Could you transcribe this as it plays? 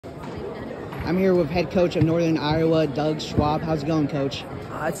I'm here with head coach of Northern Iowa, Doug Schwab. How's it going, Coach?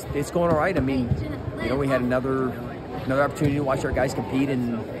 It's going all right. I mean, we had another opportunity to watch our guys compete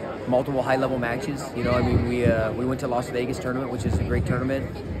in multiple high-level matches. I mean, we went to Las Vegas tournament, which is a great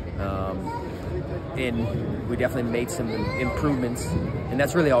tournament, and we definitely made some improvements. And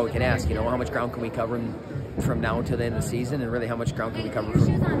that's really all we can ask. How much ground can we cover from now until the end of the season, and really how much ground can we cover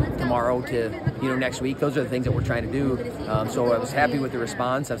from tomorrow to next week. Those are the things that we're trying to do. So I was happy with the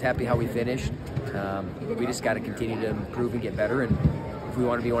response. I was happy how we finished. We just got to continue to improve and get better, and if we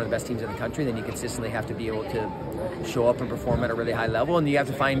want to be one of the best teams in the country, then you consistently have to be able to show up and perform at a really high level, and you have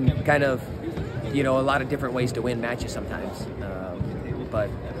to find kind of a lot of different ways to win matches sometimes. But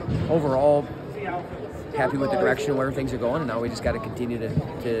overall, happy with the direction of where things are going, and now we just got to continue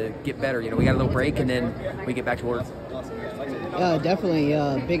to get better. We got a little break, and then we get back to work. Definitely.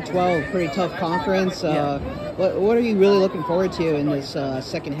 Big 12, pretty tough conference. What are you really looking forward to in this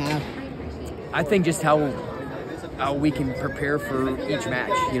second half? I think just how we can prepare for each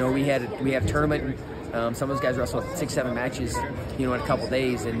match. We had a tournament. Some of those guys wrestled 6-7 matches, in a couple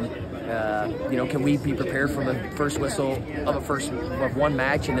days, and can we be prepared from the first whistle of one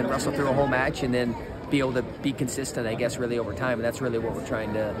match, and then wrestle through a whole match, and then be able to be consistent, I guess, really over time. And that's really what we're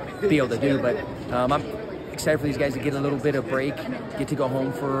trying to be able to do. But I'm excited for these guys to get a little bit of break, get to go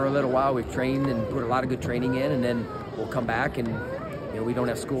home for a little while. We've trained and put a lot of good training in, and then we'll come back, and we don't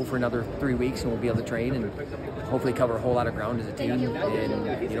have school for another 3 weeks, and we'll be able to train and hopefully cover a whole lot of ground as a team, and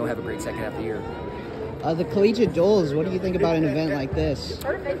have a great second half of the year. The collegiate duels, what do you think about an event like this?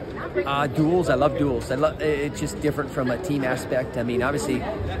 Duels, I love duels. It's just different from a team aspect. I mean, obviously,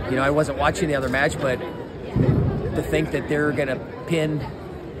 I wasn't watching the other match, but to think that they're going to pin,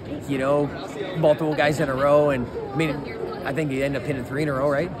 multiple guys in a row, and I mean, I think you end up pinning 3 in a row,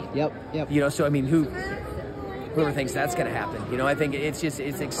 right? Yep. So I mean, whoever thinks that's going to happen, I think it's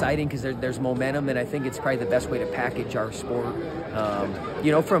exciting because there's momentum, and I think it's probably the best way to package our sport.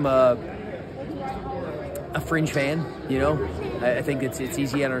 From a fringe fan, I think it's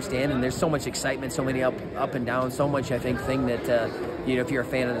easy to understand, and there's so much excitement, so many up and down, so much, I think, thing that if you're a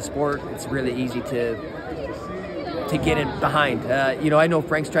fan of the sport, it's really easy to get in behind. I know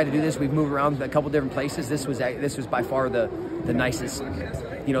Frank's tried to do this. We've moved around a couple different places. This was by far the nicest,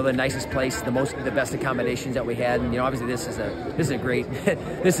 the nicest place, the best accommodations that we had. And obviously this is a great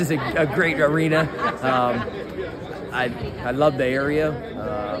this is a great arena. I love the area.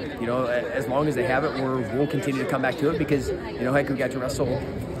 As long as they have it, we'll continue to come back to it because heck, we got to wrestle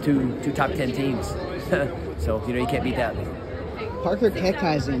two top 10 teams, so you can't beat that. Parker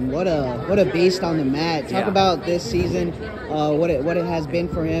Kekheisen, what a beast on the mat. Talk about this season, what it has been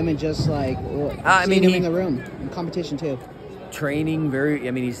for him, and just like seeing him in the room in competition too. Training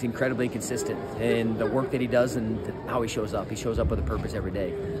he's incredibly consistent in the work that he does and how he shows up. He shows up with a purpose every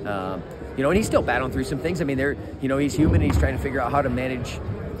day. And he's still battling through some things. I mean, he's human, and he's trying to figure out how to manage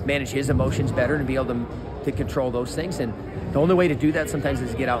his emotions better and be able to control those things. And the only way to do that sometimes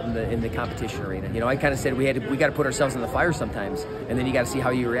is to get out in the competition arena. I kind of said we got to put ourselves in the fire sometimes, and then you got to see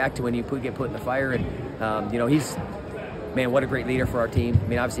how you react to when you get put in the fire. And he's, man, what a great leader for our team. I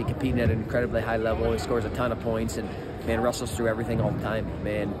mean, obviously competing at an incredibly high level. He scores a ton of points, and man, wrestles through everything all the time.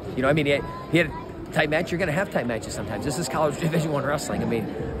 Man, he had a tight match. You're going to have tight matches sometimes. This is college Division I wrestling. I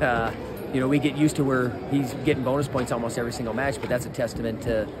mean, we get used to where he's getting bonus points almost every single match, but that's a testament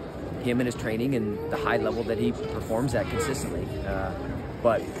to him and his training and the high level that he performs at consistently.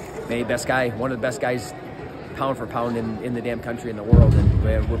 But man, best guy, one of the best guys pound for pound in the damn country, in the world,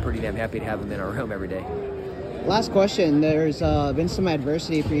 and we're pretty damn happy to have him in our room every day. Last question. There's been some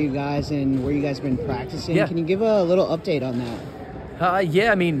adversity for you guys and where you guys have been practicing. Yeah. Can you give a little update on that?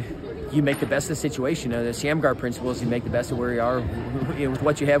 I mean, you make the best of the situation. The Shamgar principle is you make the best of where you are, with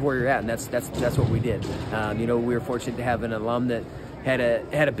what you have where you're at, and that's what we did. We were fortunate to have an alum that had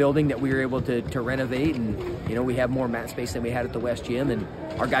a building that we were able to renovate, and we have more mat space than we had at the West Gym, and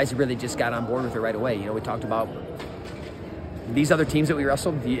our guys really just got on board with it right away. We talked about these other teams that we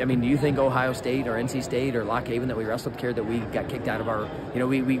wrestled. Do you think Ohio State or NC State or Lock Haven that we wrestled cared that we got kicked out of our,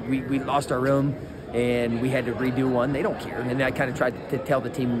 we lost our room and we had to redo one? They don't care. And I kind of tried to tell the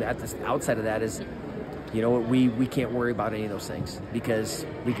team at the outside of that is, we can't worry about any of those things because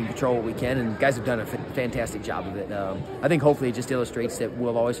we can control what we can, and guys have done a fantastic job of it. I think hopefully it just illustrates that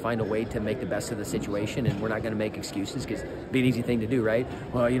we'll always find a way to make the best of the situation, and we're not going to make excuses because it'd be an easy thing to do, right?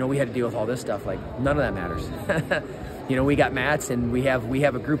 Well, we had to deal with all this stuff. Like, none of that matters. We got mats, and we have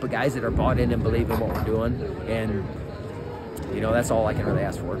a group of guys that are bought in and believe in what we're doing, and that's all I can really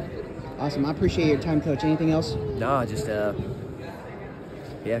ask for. Awesome. I appreciate your time, Coach. Anything else? No, just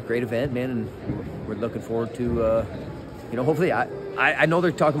great event, man, and we're looking forward to hopefully I know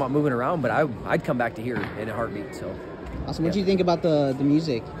they're talking about moving around, but I'd come back to here in a heartbeat. So awesome. What do you think about the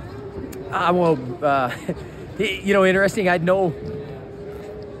music? Well, you know, interesting. I know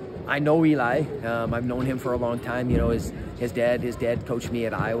Eli. I've known him for a long time. You know, his dad coached me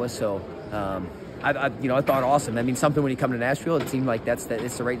at Iowa, so I thought awesome. I mean, something when you come to Nashville, it seemed like it's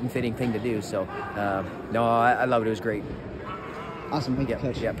the right and fitting thing to do. So no, I love it. It was great. Awesome. Thank you,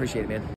 Coach. Yeah, appreciate it, man.